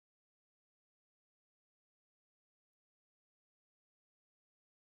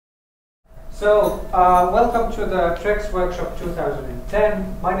Welcome to the TREX workshop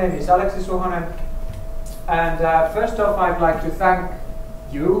 2010. My name is Aleksi Suhonen, and first off, I'd like to thank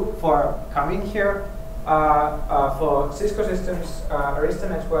you for coming here, for Cisco Systems, Arista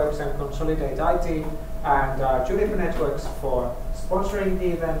Networks, and Consolidate IT, and Juniper Networks for sponsoring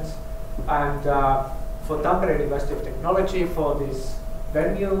the event, and for Tampere University of Technology for this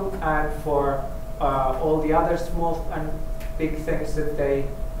venue, and for all the other small and big things that they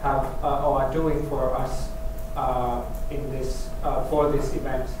have or are doing for us in this for this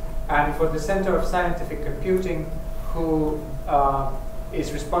event, and for the Center of Scientific Computing, who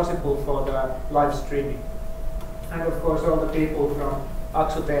is responsible for the live streaming, and of course all the people from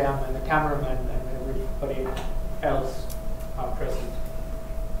Axu TM and the cameraman and everybody else are present.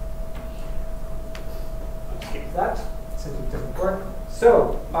 I'll skip that since it doesn't work.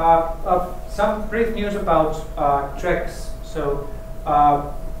 So some brief news about TREX. So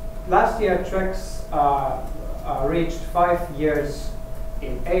last year, TREX reached 5 years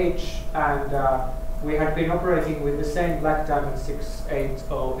in age, and we had been operating with the same Black Diamond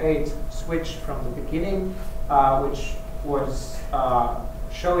 6808 switch from the beginning, which was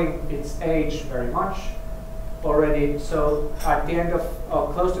showing its age very much already. So at the end of,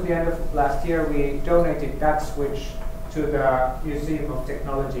 close to the end of last year, we donated that switch to the Museum of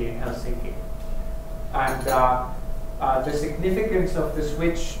Technology in Helsinki. And the significance of the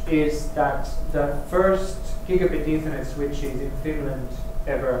switch is that the first gigabit Ethernet switches in Finland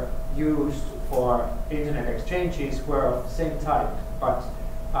ever used for internet exchanges were of the same type, but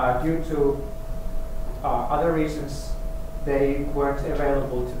due to other reasons, they weren't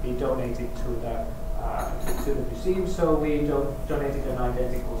available to be donated to the museum, so we donated an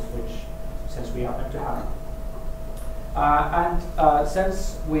identical switch since we happen to have it. And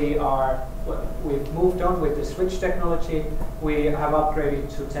since we've moved on with the switch technology, we have upgraded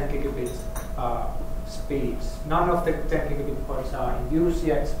to 10 gigabit speeds. None of the 10 gigabit ports are in use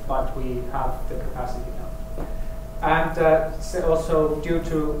yet, but we have the capacity now. And also due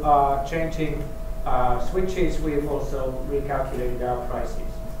to changing switches, we've also recalculated our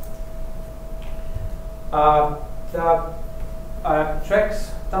prices. The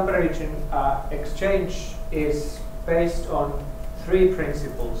TREX Tampere region exchange is based on 3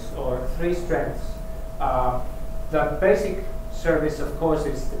 principles or 3 strengths. The basic service, of course,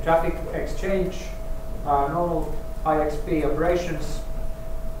 is the traffic exchange, normal IXP operations,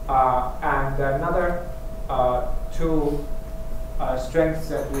 and another 2 strengths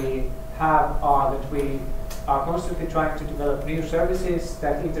that we have are that we are constantly trying to develop new services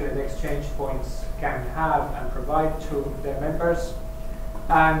that internet exchange points can have and provide to their members,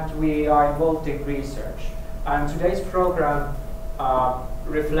 and we are involved in research. And today's program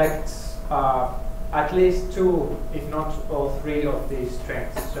reflects at least 2, if not all 3 of these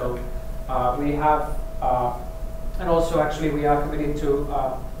strengths. So we have, and also actually we are committed to,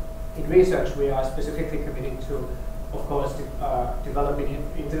 in research we are specifically committed to, of course, developing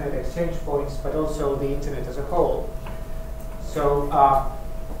internet exchange points, but also the internet as a whole. So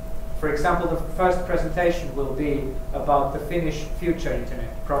for example, the first presentation will be about the Finnish Future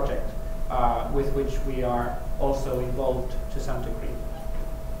Internet project, with which we are also involved to some degree.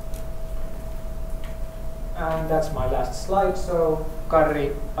 And that's my last slide. So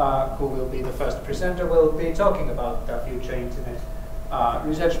Karri, who will be the first presenter, will be talking about the Future Internet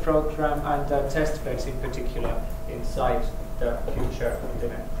research program and the test beds in particular inside the Future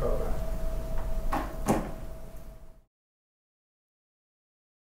Internet program.